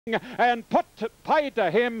and paid to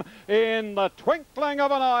him in the twinkling of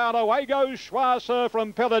an eye. And away goes Schwarzer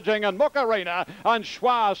from Pillaging and Mukarina, and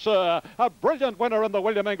Schwarzer, a brilliant winner in the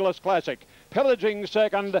William Inglis Classic. Pillaging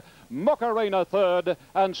second, Mukarina third,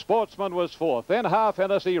 and Sportsman was fourth. Then Half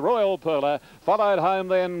Hennessy, Royal Perla, followed home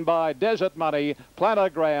then by Desert Money,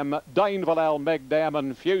 Planogram, Daneville Al Megdam,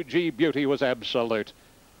 and Fuji Beauty was absolute.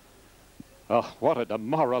 Oh, what a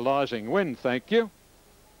demoralising win, thank you.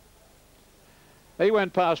 He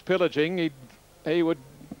went past Pillaging. He would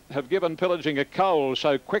have given Pillaging a coal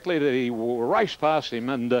so quickly that he raced past him,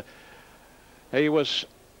 and he was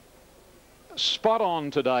spot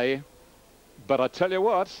on today. But I tell you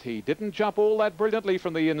what, he didn't jump all that brilliantly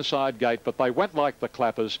from the inside gate, but they went like the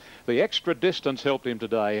clappers. The extra distance helped him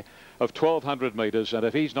today of 1,200 metres, and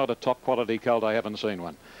if he's not a top quality colt, I haven't seen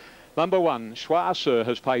one. Number one, Schwarzer,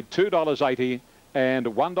 has paid $2.80 and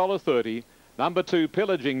 $1.30. Number two,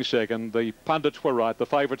 Pillaging second. The pundits were right. The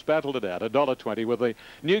favourites battled it out. $1.20 with the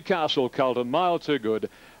Newcastle colt, a mile too good.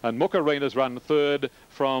 And Mukarina's run third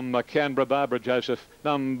from Canberra. Barbara Joseph,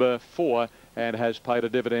 number four, and has paid a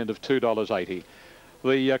dividend of $2.80.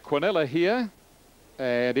 The Quinella here,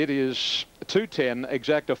 and it is 210,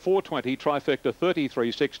 exacta 420, trifecta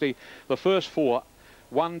 3360. The first four,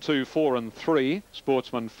 1, 2, 4 and 3.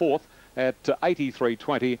 Sportsman fourth at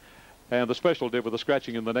 83.20. And the special did with the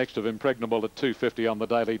scratching in the next of Impregnable at 250 on the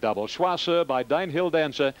daily double. Schwarzer by Danehill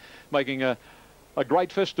Dancer, making a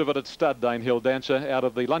great fist of it at stud. Danehill Dancer out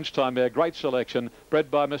of the lunchtime mare, great selection,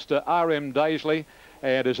 bred by Mr. R.M. Daisley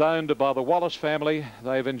and is owned by the Wallace family.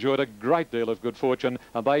 They've enjoyed a great deal of good fortune,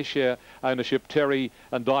 and they share ownership, Terry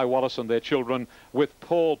and Di Wallace and their children, with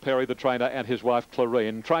Paul Perry, the trainer, and his wife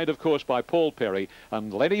Clarine, trained of course by Paul Perry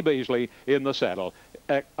and Lenny Beasley in the saddle.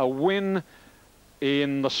 A win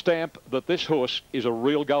in the stamp that this horse is a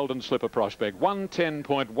real golden slipper prospect.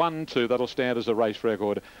 110.12, that'll stand as a race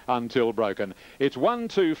record until broken. It's 1,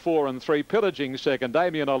 2, 4 and 3. Pillaging second,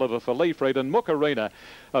 Damien Oliver for Leafried, and Mukarina,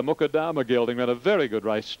 Mukadama gelding, ran a very good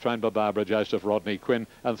race trained by Barbara Joseph, Rodney Quinn,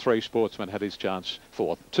 and 3 Sportsmen had his chance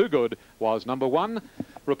fourth. Too Good was number one,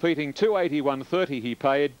 repeating 281.30 he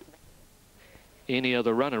paid. Any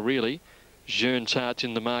other runner really. Jean's Heart's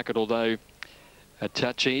in the market, although a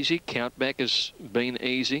touch easy. Countback has been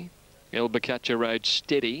easy. El Bocaccia Road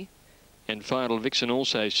steady, and Final Vixen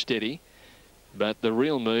also steady. But the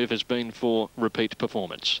real move has been for Repeat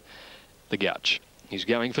Performance. The Gouch. He's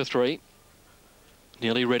going for 3.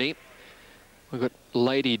 Nearly ready. We've got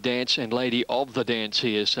Lady Dance and Lady of the Dance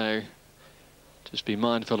here, so just be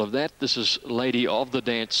mindful of that. This is Lady of the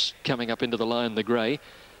Dance coming up into the line, the grey.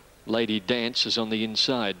 Lady Dance is on the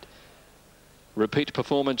inside. Repeat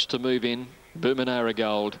Performance to move in. Boominara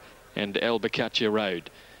Gold and El Bocaccia Road.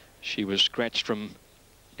 She was scratched from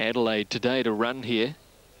Adelaide today to run here.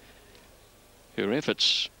 Her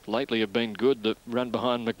efforts lately have been good. The run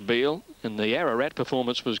behind McBeal, and the Ararat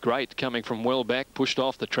performance was great, coming from well back, pushed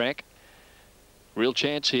off the track. Real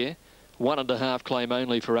chance here. 1.5 claim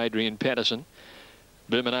only for Adrian Patterson.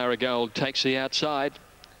 Boominara Gold takes the outside,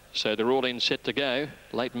 so they're all in, set to go.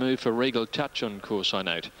 Late move for Regal Touch on course, I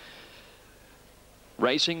note.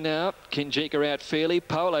 Racing now, Kinjika out fairly.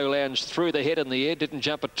 Polo Lounge through the head in the air, didn't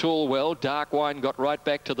jump at all well. Dark Wine got right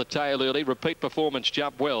back to the tail early. Repeat Performance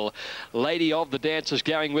jumped well. Lady of the Dance is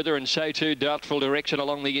going with her, and so too Doubtful Direction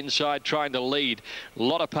along the inside trying to lead. A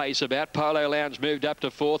lot of pace about. Polo Lounge moved up to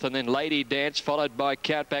fourth, and then Lady Dance followed by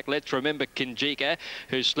Countback. Let's remember Kinjika,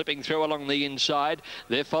 who's slipping through along the inside.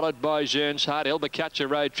 They're followed by Jean's Heart. El Bocaccia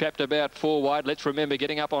Road trapped about 4 wide. Let's remember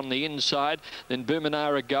getting up on the inside. Then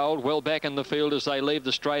Boominara Gold well back in the field as they leave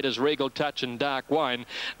the straight as Regal Touch and Dark Wine.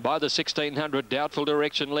 By the 1600, Doubtful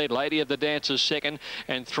Direction led. Lady of the Dance is second,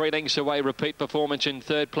 and 3 lengths away Repeat Performance in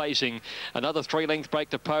third placing. Another 3-length break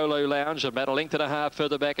to Polo Lounge. About 1.5 lengths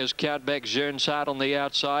further back is Countback. Jean's Heart on the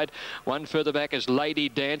outside. 1 further back is Lady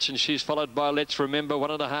Dance, and she's followed by Let's Remember.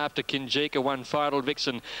 1.5 to Kinjika. 1 Final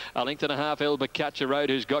Vixen. 1.5 lengths El Bocaccia Road,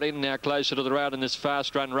 who's got in now closer to the round in this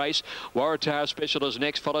fast run race. Waratah Special is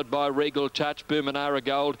next, followed by Regal Touch, Boominara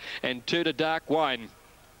Gold, and 2 to Dark Wine.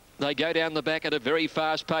 They go down the back at a very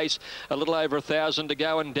fast pace, a little over 1,000 to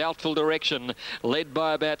go, and Doubtful Direction led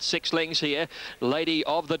by about 6 lengths here. Lady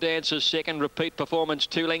of the Dance is second, Repeat Performance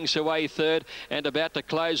 2 lengths away third, and about to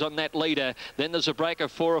close on that leader. Then there's a break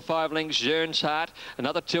of 4 or 5 lengths, Jean's Heart.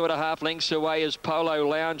 Another 2.5 lengths away is Polo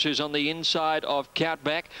Lounge, who's on the inside of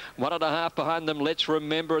Countback. 1.5 behind them, Let's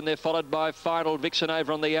Remember, and they're followed by Final Vixen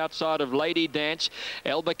over on the outside of Lady Dance.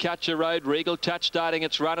 El Bocaccia Road, Regal Touch starting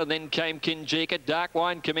its run, and then came Kinjika. Dark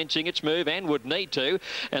Wine commenced commencing its move and would need to.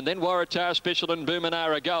 And then Waratah Special and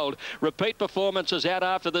Boomanara Gold. Repeat performances out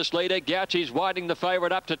after this leader. Gauchi's winding the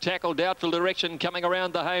favourite up to tackle. Doubtful Direction coming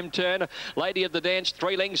around the home turn. Lady of the Dance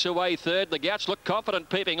 3 lengths away third. The Gouch look confident,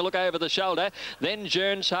 peeping a look over the shoulder. Then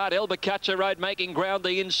Journ's Heart, Albacatcha Road making ground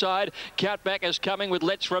the inside. Countback is coming with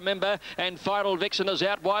Let's Remember, and Final Vixen is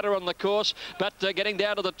out wider on the course, but getting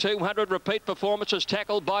down to the 200. Repeat performances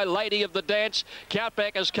tackled by Lady of the Dance.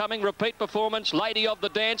 Countback is coming. Repeat performance, Lady of the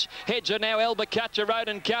Dance. Heads are now Albacatcha Road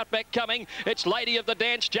and Countback coming. It's Lady of the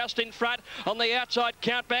Dance just in front. On the outside,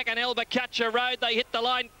 Countback and Albacatcha Road. They hit the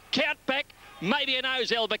line. Countback. Maybe a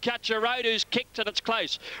nose, Albacatcha Road, who's kicked and it's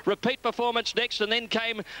close. Repeat performance next, and then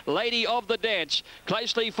came Lady of the Dance.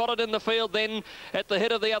 Closely followed in the field then at the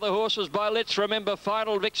head of the other horses by Let's Remember,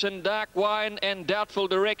 Final Vixen, Dark Wine and Doubtful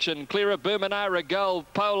Direction. Clear of Boomanara Gold,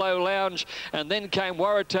 Polo Lounge, and then came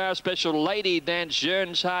Waratah Special, Lady Dance,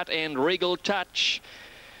 Journ's Heart and Regal Touch.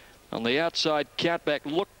 On the outside, Countback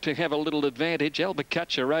looked to have a little advantage.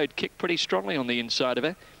 Albacatcha Road kicked pretty strongly on the inside of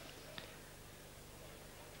her.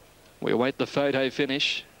 We await the photo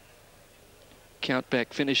finish.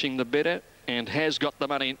 Countback finishing the better and has got the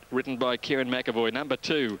money, written by Karen McAvoy. Number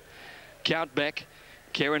 2, Countback.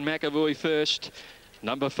 Karen McAvoy first.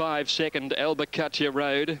 Number 5, second, Albacatcha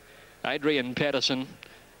Road. Adrian Patterson.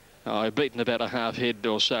 Beaten about a half head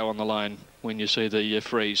or so on the line when you see the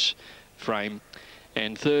freeze frame.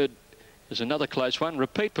 And third is another close one.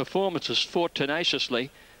 Repeat performances fought tenaciously.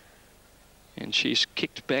 And she's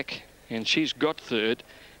kicked back and she's got third,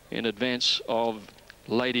 in advance of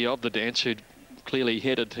Lady of the Dance, who clearly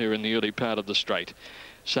headed her in the early part of the straight.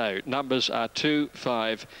 So numbers are 2,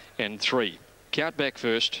 5 and 3. Countback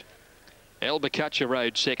first, Albacatcha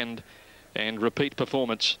Road second, and Repeat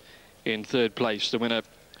Performance in third place. The winner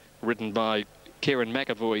written by Karen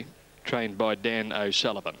McAvoy, trained by Dan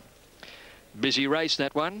O'Sullivan. Busy race,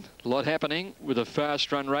 that one. A lot happening with a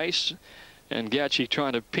fast run race, and Gauchi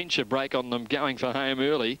trying to pinch a break on them, going for home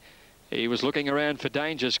early. He was looking around for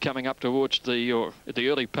dangers coming up towards the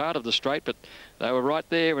early part of the straight, but they were right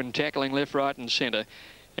there and tackling left, right and centre.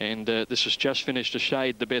 And this has just finished a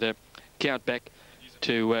shade the better Countback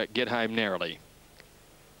to get home narrowly.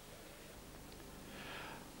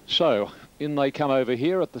 So in they come over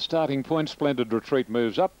here at the starting point. Splendid Retreat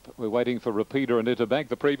moves up. We're waiting for Repeater and Interbank.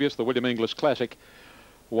 The previous, the William Inglis Classic,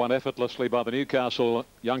 won effortlessly by the Newcastle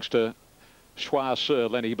youngster Schwa Sir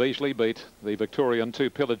Lenny Beasley, beat the Victorian 2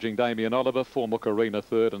 Pillaging Damien Oliver, 4 Mukarina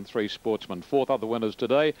third and 3 Sportsman fourth. Other winners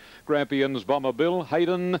today, Grampians Bomber Bill,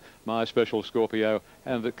 Hayden, My Special Scorpio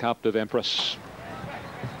and the Captive Empress.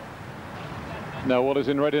 Now all is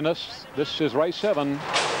in readiness. This is race 7.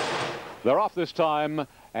 They're off this time.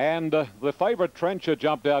 And the favourite Trencher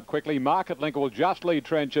jumped out quickly. Market Link will just lead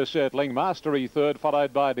Trencher settling. Mastery third,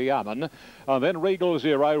 followed by Diamond. And then Regal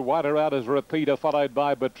Zero, wider out as Repeater, followed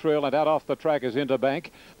by Betrill, and out off the track is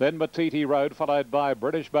Interbank. Then Matiti Road, followed by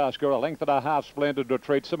British Basket, a length and a half. Splendid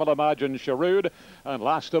Retreat, similar margin Sherwood. And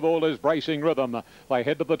last of all is Bracing Rhythm. They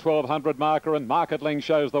head to the 1200 marker, and Market Link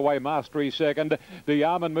shows the way. Mastery second.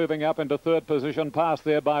 Diamond moving up into third position, passed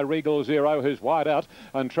there by Regal Zero, who's wide out.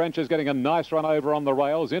 And Trencher's getting a nice run over on the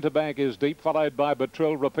rail. Interbank is deep, followed by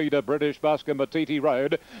Betrill, Repeater, British Busker, Matiti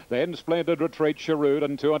Road. Then Splendid Retreat, Sherwood,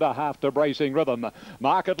 and 2.5 to Bracing Rhythm.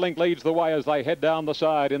 Market Link leads the way as they head down the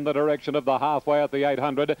side in the direction of the halfway at the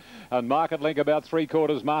 800. And Market Link about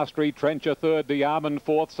 3/4 Mastery, Trencher third, Diamond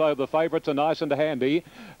fourth. So the favourites are nice and handy.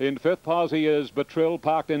 In fifth posse is Betrill,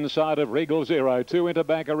 parked inside of Regal Zero. 2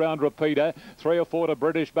 Interbank around Repeater, 3 or 4 to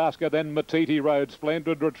British Busker, then Matiti Road.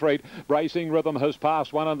 Splendid Retreat, Bracing Rhythm has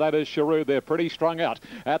passed one, and that is Sherwood. They're pretty strung out.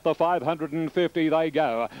 At the 550 they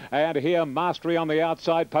go. And here Mastery on the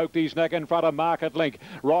outside poked his neck in front of Market Link.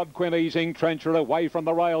 Rod Quinn easing Trencher away from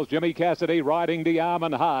the rails. Jimmy Cassidy riding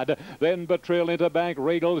Diamond hard. Then Betrill, Interbank,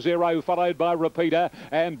 Regal Zero, followed by Repeater,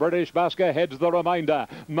 and British Busker heads the remainder.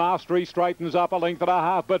 Mastery straightens up a length and a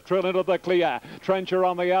half. Betrill into the clear. Trencher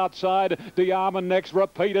on the outside. Diamond next.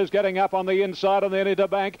 Repeater's getting up on the inside, and then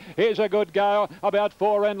Interbank. Here's a good go. About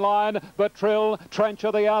 4 in line. Betrill,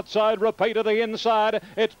 Trencher the outside. Repeater the inside.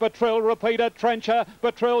 It's Betrill, Repeater, Trencher.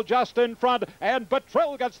 Betrill just in front, and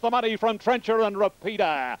Betrill gets the money from Trencher and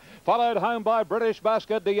Repeater. Followed home by British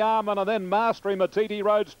Basket, Diamond, and then Mastery, Matiti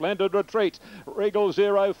Road, Splendid Retreat. Regal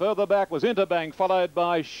Zero further back was Interbank, followed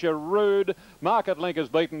by Sherwood. Market Link has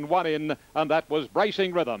beaten 1 in, and that was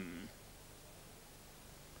Bracing Rhythm.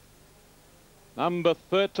 Number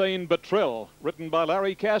 13, Betrill, written by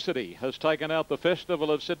Larry Cassidy, has taken out the Festival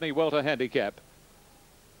of Sydney Welter Handicap.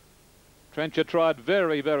 Trencher tried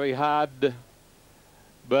very, very hard,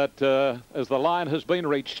 but as the line has been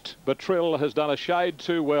reached, Betrill has done a shade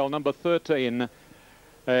too well. Number 13,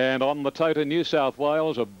 And on the tote in New South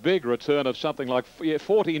Wales, a big return of something like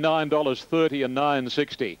 $49.30 and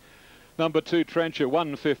 $9.60. Number 2 Trencher,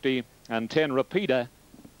 $1.50, and 10 Repeater,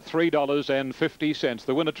 $3.50.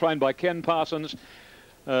 The winner trained by Ken Parsons.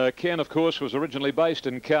 Ken, of course, was originally based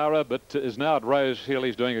in Cowra, but is now at Rosehill.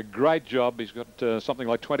 He's doing a great job. He's got something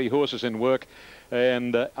like 20 horses in work,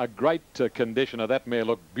 and a great conditioner. That mare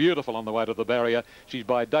looked beautiful on the way to the barrier. She's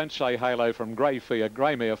by Don't Say Halo from Grey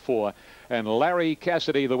Mare 4, and Larry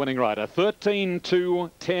Cassidy, the winning rider. 13,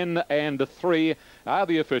 2, 10 and 3 are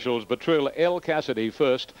the officials. Betrul L. Cassidy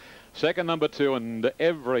first. Second, number 2, and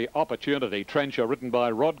Every Opportunity. Trencher, written by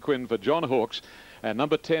Rod Quinn for John Hawkes. And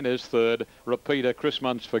number 10 is third. Repeater, Chris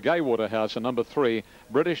Muntz for Gay Waterhouse. And number 3,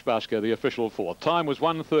 British Busker, the official fourth. Time was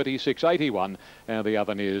 1:36.81. And the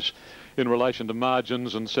other news in relation to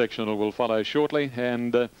margins and sectional will follow shortly.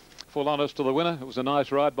 And full honours to the winner. It was a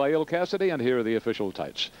nice ride by El Cassidy. And here are the official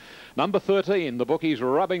totes. Number 13, the bookies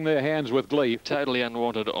rubbing their hands with glee. Totally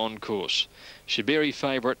unwanted on course. Shibiri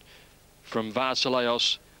favourite from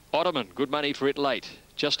Vasileios. Ottoman, good money for it late.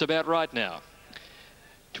 Just about right now.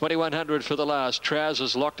 2100 for the last.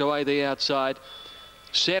 Trousers locked away the outside.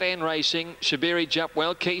 Set and racing. Shibiri jumped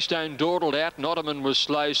well. Keystone dawdled out. Ottoman was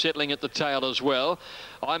slow, settling at the tail as well.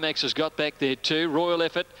 IMAX has got back there too. Royal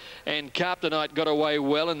Effort and Carptonite got away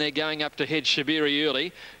well, and they're going up to head Shibiri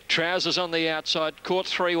early. Trousers on the outside, caught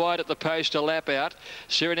 3 wide at the post, a lap out.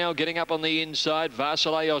 Serenel getting up on the inside,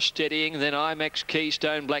 Vasileios steadying, then IMAX,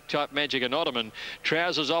 Keystone, Black Type Magic and Ottoman.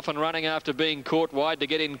 Trousers off and running after being caught wide to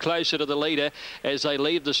get in closer to the leader as they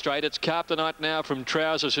leave the straight. It's Carptonite now from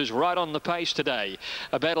Trousers, who's right on the pace today.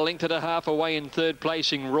 About a length and a half away in third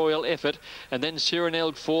placing Royal Effort, and then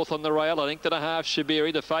Serenel fourth on the rail. A length and a half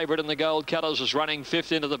Shibiri, the favourite in the gold colours, is running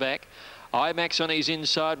fifth into the back. IMAX on his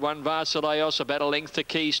inside, one Vasileios, about a length to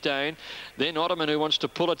Keystone. Then Ottoman, who wants to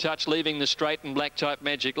pull a touch, leaving the straight, and Black Type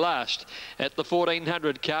Magic last. At the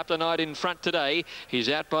 1400, Carptonite in front today. He's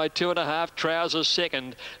out by 2.5, Trousers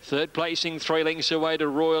second. Third placing, 3 lengths away to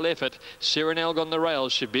Royal Effort. Serenel on the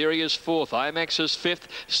rails, Shibiri is fourth, IMAX is fifth,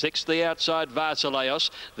 sixth the outside Vasileios,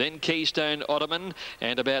 then Keystone, Ottoman,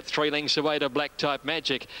 and about 3 lengths away to Black Type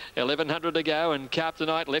Magic. 1100 to go, and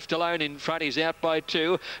Carptonite left alone in front. He's out by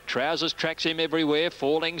 2. Trousers tracks him everywhere.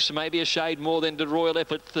 4 lengths, maybe a shade more than to Royal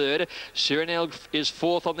Effort third. Serenel is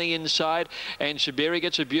fourth on the inside, and Shibiri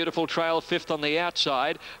gets a beautiful trail fifth on the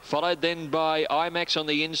outside, followed then by IMAX on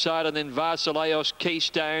the inside, and then Vasileios,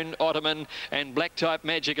 Keystone, Ottoman and Black Type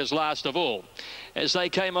Magic as last of all. As they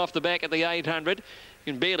came off the back at the 800,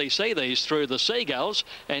 you can barely see these through the seagulls,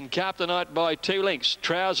 and Carptonite by 2 lengths.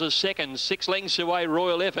 Trousers second, 6 lengths away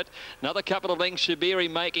Royal Effort. Another couple of lengths, Shibiri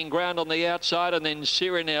making ground on the outside, and then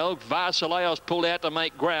Serenel. Vasileios pulled out to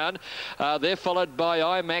make ground. They're followed by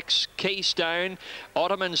IMAX, Keystone,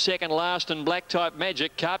 Ottoman second last, and Black Type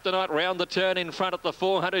Magic. Carptonite round the turn in front at the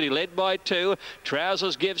 400. He led by 2.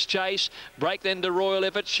 Trousers gives chase. Break then to Royal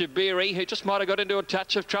Effort. Shibiri, who just might have got into a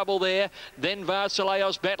touch of trouble there. Then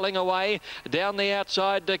Vasileios battling away. Down the outside,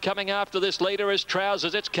 coming after this leader is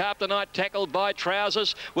Trousers. It's Carptonite tackled by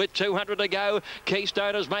Trousers with 200 to go.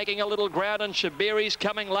 Keystone is making a little ground, and Shibiri's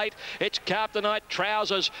coming late. It's Carptonite,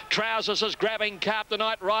 Trousers. Trousers is grabbing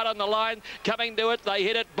Carptonite right on the line. Coming to it, they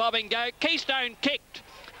hit it, bob and go. Keystone kicked.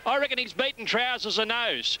 I reckon he's beaten Trousers a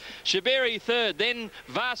nose. Shibiri third, then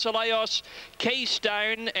Vasileios,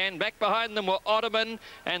 Keystone, and back behind them were Ottoman,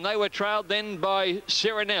 and they were trailed then by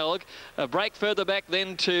Serenel. A break further back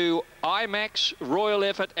then to IMAX, Royal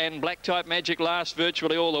Effort and Black Type Magic last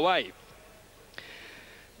virtually all the way.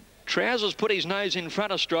 Trousers put his nose in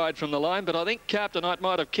front of stride from the line, but I think Carptonite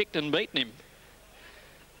might have kicked and beaten him.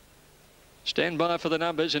 Stand by for the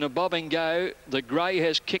numbers. In a bob and go, the grey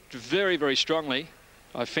has kicked very, very strongly.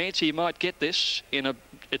 I fancy he might get this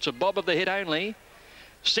it's a bob of the head only.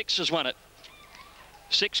 6 has won it.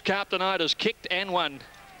 6 Carptonite has kicked and won.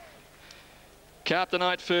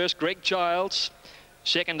 Carptonite first, Greg Childs.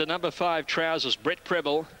 Second to number 5, Trousers, Brett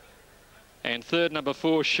Preble. And third, number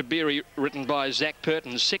 4, Shibiri, written by Zach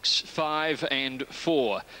Purton. 6, 5 and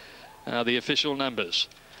 4 are the official numbers.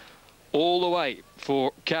 All the way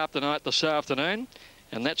for Carptonite this afternoon.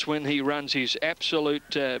 And that's when he runs his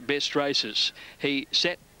absolute best races. He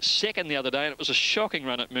sat second the other day, and it was a shocking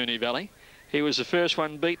run at Moonee Valley. He was the first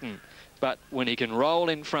one beaten. But when he can roll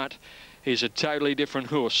in front, he's a totally different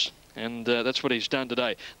horse. And that's what he's done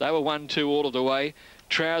today. They were 1-2 all of the way.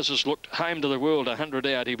 Trousers looked home to the world, 100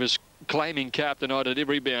 out. He was claiming Carptonite at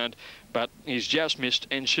every bound, but he's just missed.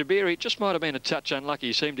 And Shibiri just might have been a touch unlucky.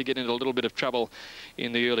 He seemed to get into a little bit of trouble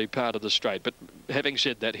in the early part of the straight. But having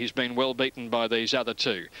said that, he's been well beaten by these other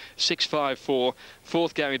 2. 6, 5, 4.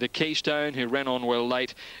 Fourth going to Keystone, who ran on well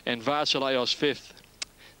late, and Vasileios fifth.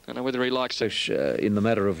 I don't know whether he likes it. In the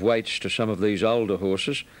matter of weights to some of these older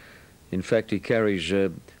horses. In fact, he carries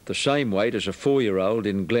the same weight as a 4-year-old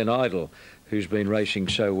in Glen Idle, who's been racing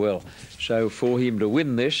so well. So for him to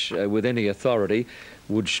win this with any authority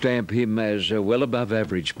would stamp him as well above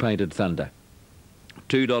average Painted Thunder.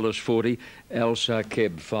 $2.40, Al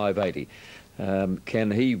Sarkeb $5.80.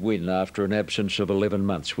 Can he win after an absence of 11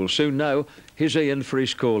 months? We'll soon know. Here's Ian for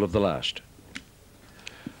his call of the last.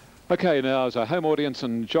 Okay, now as a home audience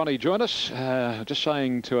and Johnny join us, just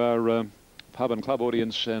saying to our pub and club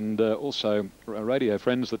audience and also radio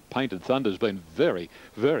friends that Painted Thunder's been very,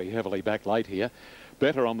 very heavily back late here.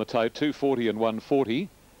 Better on the tote, 240 and 140.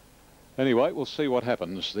 Anyway, we'll see what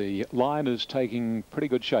happens. The line is taking pretty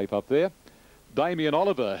good shape up there. Damien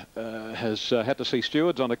Oliver has had to see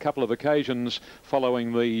stewards on a couple of occasions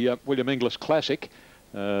following the William Inglis Classic.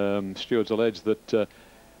 Stewards allege that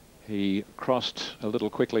he crossed a little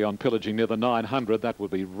quickly on Pillaging near the 900. That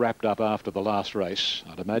would be wrapped up after the last race,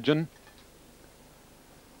 I'd imagine.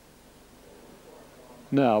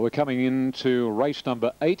 Now we're coming into race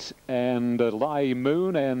number 8, and Lai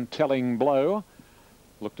Moon and Telling Blow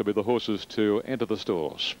look to be the horses to enter the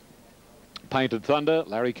stalls. Painted Thunder,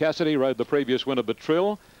 Larry Cassidy rode the previous winner,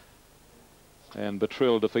 Betrill, and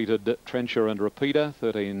Betrill defeated Trencher and Repeater,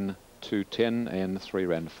 13-10 and 3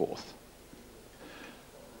 ran 4th.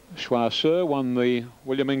 Choiseul won the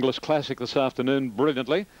William Inglis Classic this afternoon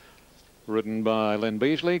brilliantly, ridden by Len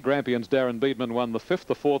Beasley. Grampian's Darren Beedman won the 5th,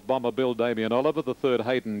 the 4th Bomber Bill Damien Oliver, the 3rd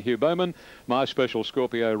Hayden Hugh Bowman, My Special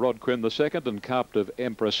Scorpio Rod Quinn the 2nd, and Captive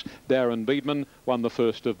Empress Darren Beedman won the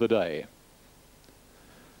 1st of the day.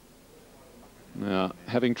 Now,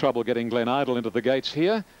 having trouble getting Glen Idle into the gates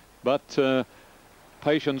here, but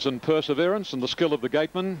patience and perseverance and the skill of the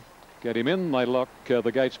gateman get him in. They lock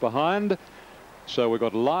the gates behind. So we've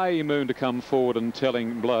got Lai Moon to come forward and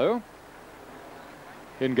Telling Blow.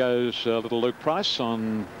 In goes little Luke Price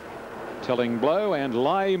on Telling Blow, and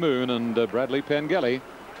Lai Moon and Bradley Pengelly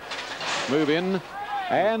move in,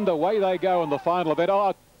 and away they go in the final event.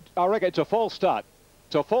 Oh, I reckon it's a false start.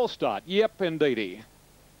 It's a false start. Yep, indeedy.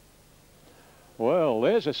 Well,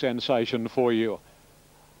 there's a sensation for you.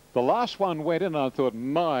 The last one went in and I thought,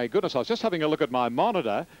 my goodness, I was just having a look at my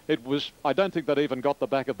monitor. It was, I don't think they'd even got the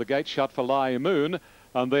back of the gate shut for Lai Moon.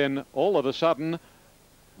 And then all of a sudden,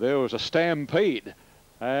 there was a stampede.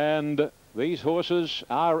 And these horses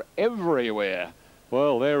are everywhere.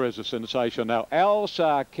 Well, there is a sensation. Now, Al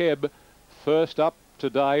Sarkeb, first up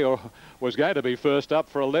today, or was going to be first up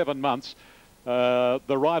for 11 months. The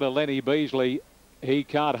rider, Lenny Beasley, he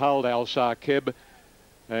can't hold Al Sarkeb.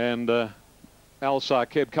 And Al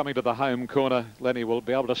Sarkeb coming to the home corner. Lenny will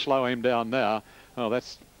be able to slow him down now. Oh,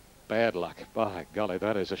 that's bad luck. By golly,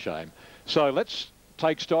 that is a shame. So let's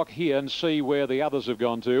take stock here and see where the others have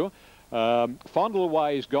gone to.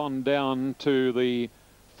 Fondleway's gone down to the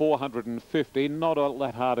 450, not all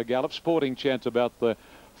that hard a gallop. Sporting Chance about the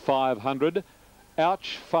 500.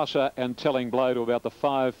 Ouch, Fusser and Telling Blow to about the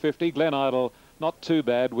 550. Glen Idle not too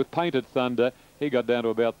bad. With Painted Thunder, he got down to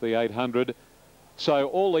about the 800. So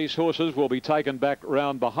all these horses will be taken back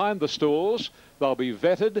round behind the stalls. They'll be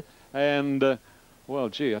vetted, and well,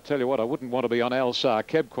 gee, I tell you what, I wouldn't want to be on Al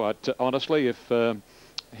Sarkeb, quite honestly, if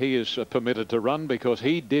he is permitted to run, because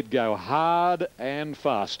he did go hard and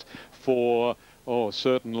fast for, oh,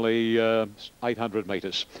 certainly 800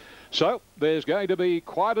 metres. So there's going to be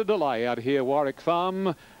quite a delay out here, Warwick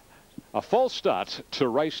Farm. A false start to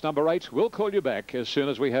race number 8. We'll call you back as soon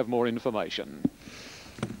as we have more information.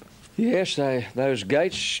 Yes, those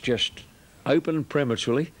gates just opened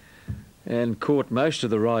prematurely and caught most of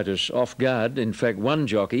the riders off guard. In fact, one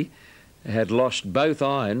jockey had lost both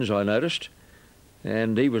irons, I noticed,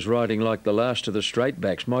 and he was riding like the last of the straight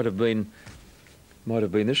backs. Might have been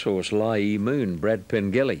this horse, Lai Moon, Brad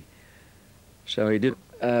Pengelly. So he did.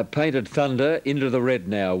 Painted Thunder into the red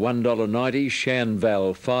now, $1.90.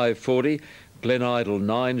 Shanval $5.40, Glen Idle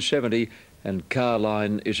 $9.70, and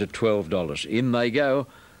Carline is at $12. In they go.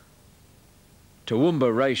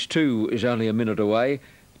 Toowoomba race 2 is only a minute away.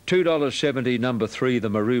 $2.70, number 3, the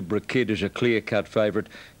Maroubra Kid, is a clear-cut favourite.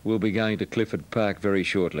 We'll be going to Clifford Park very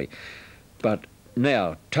shortly. But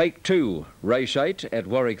now, take 2, race 8 at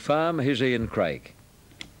Warwick Farm. Here's Ian Craig.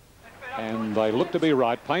 And they look to be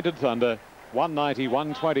right. Painted Thunder, 190,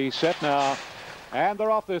 120, set now And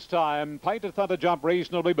they're off this time. Painted Thunder jumped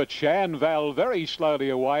reasonably, but Shanval very slowly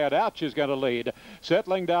away, and Ouch is going to lead.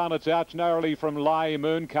 Settling down, it's Ouch narrowly from Lai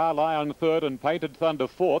Moon, Carlion third and Painted Thunder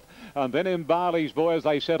fourth. And then in Barley's Boy as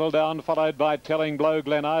they settle down, followed by Telling Blow,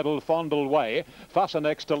 Glen Idle, Fondle Way. Fusser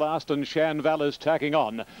next to last, and Shanval is tacking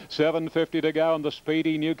on. 7:50 to go, and the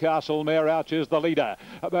speedy Newcastle mare Ouch is the leader.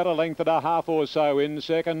 About a length and a half or so. In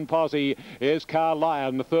second posse is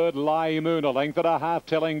Carlion. Third, Lai Moon, a length and a half.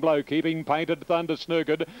 Telling Blow, keeping Painted Thunder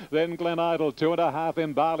snookered. Then Glen Idle, 2.5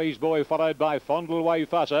 in Barley's Boy, followed by Fondleway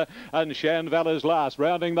Fusser, and Shanval is last,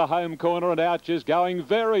 rounding the home corner, and Ouch is going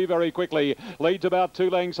very, very quickly. Leads about 2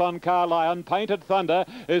 lengths on Carlion. Painted Thunder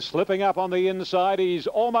is slipping up on the inside. He's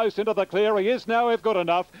almost into the clear. He is now, if good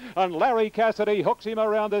enough, and Larry Cassidy hooks him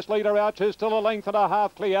around this leader. Ouch is still a length and a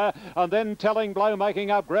half clear, and then Telling Blow making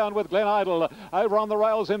up ground with Glen Idle. Over on the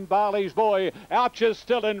rails in Barley's Boy, Ouch is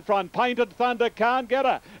still in front. Painted Thunder can't get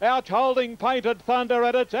her. Ouch holding Painted Thunder,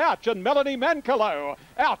 and it's Ouch and Melanie Mancalo.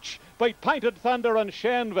 Ouch beat Painted Thunder and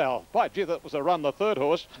Shanval. By gee, that was a run, the third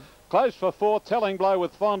horse. Close for fourth, Telling Blow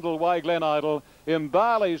with Fondleway, Glen Idle. In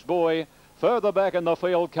Barley's Boy, further back in the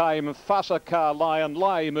field came Fusser, Carlion.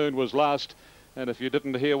 Lai Moon was last. And if you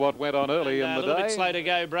didn't hear what went on early in the day... A little bit slow to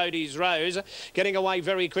go, Brody's Rose. Getting away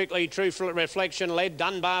very quickly, True Reflection led.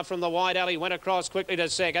 Dunbar from the wide alley went across quickly to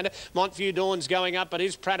second. Montview Dawn's going up, but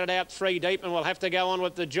is pratted out 3 deep and will have to go on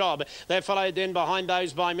with the job. They're followed then behind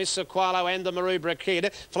those by Miss Sequalo and the Maroubra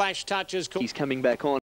Kid. Flash touches... He's coming back on.